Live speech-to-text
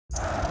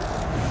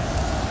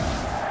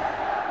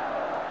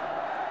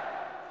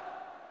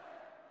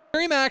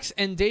Dairy Max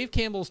and Dave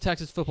Campbell's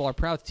Texas Football are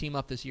proud to team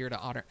up this year to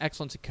honor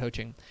excellence in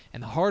coaching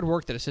and the hard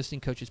work that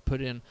assistant coaches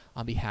put in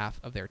on behalf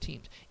of their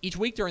teams. Each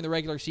week during the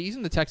regular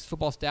season, the Texas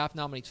football staff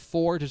nominates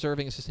 4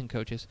 deserving assistant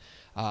coaches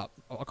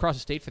across the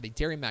state for the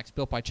Dairy Max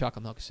Built by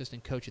Chocolate Milk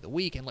Assistant Coach of the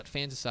Week and let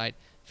fans decide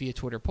via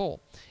Twitter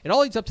poll. It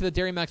all leads up to the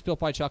Dairy Max Built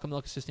by Chocolate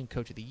Milk Assistant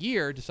Coach of the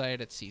Year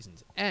decided at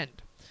season's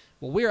end.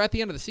 Well, we're at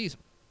the end of the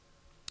season.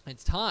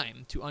 It's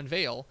time to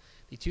unveil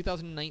the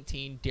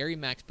 2019 Dairy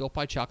Max Built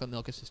by Chocolate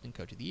Milk Assistant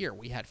Coach of the Year.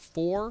 We had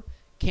 4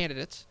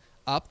 candidates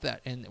up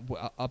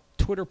a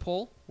Twitter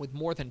poll with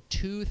more than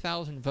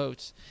 2,000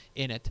 votes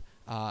in it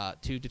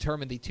to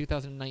determine the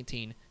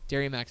 2019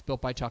 Dairy Max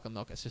Built by Chocolate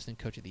Milk Assistant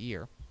Coach of the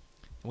Year.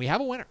 And we have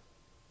a winner.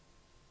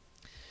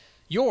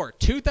 Your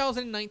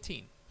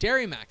 2019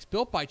 Dairy Max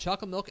Built by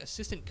Chocolate Milk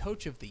Assistant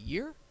Coach of the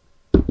Year?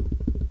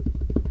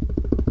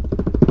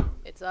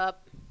 It's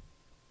up.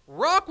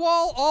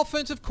 Rockwall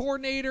offensive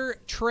coordinator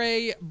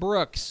Trey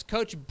Brooks.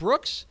 Coach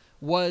Brooks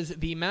was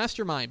the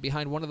mastermind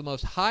behind one of the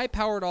most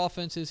high-powered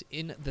offenses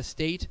in the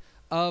state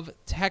of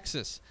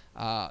Texas,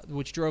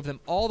 which drove them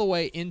all the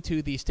way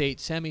into the state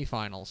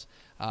semifinals.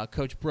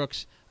 Coach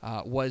Brooks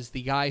was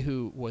the guy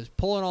who was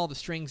pulling all the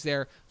strings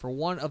there for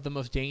one of the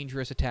most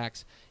dangerous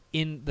attacks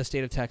in the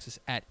state of Texas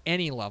at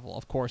any level.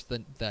 Of course,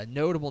 the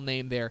notable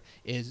name there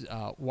is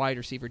wide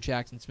receiver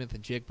Jackson Smith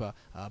and Jigba,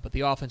 but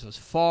the offense was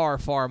far,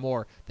 far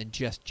more than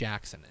just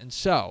Jackson. And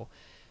so,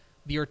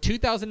 your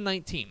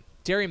 2019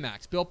 Dairy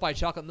Max Built by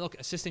Chocolate Milk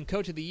Assistant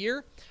Coach of the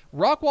Year,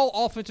 Rockwall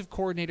offensive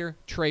coordinator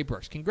Trey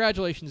Brooks.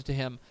 Congratulations to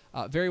him.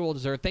 Very well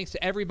deserved. Thanks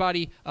to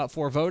everybody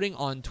for voting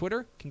on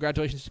Twitter.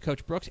 Congratulations to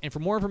Coach Brooks. And for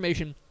more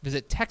information,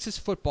 visit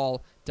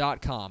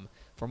texasfootball.com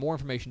for more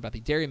information about the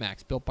Dairy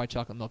Max Built by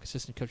Chocolate Milk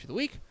Assistant Coach of the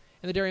Week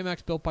and the Dairy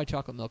Max Built by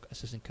Chocolate Milk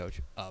Assistant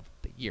Coach of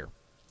the Year.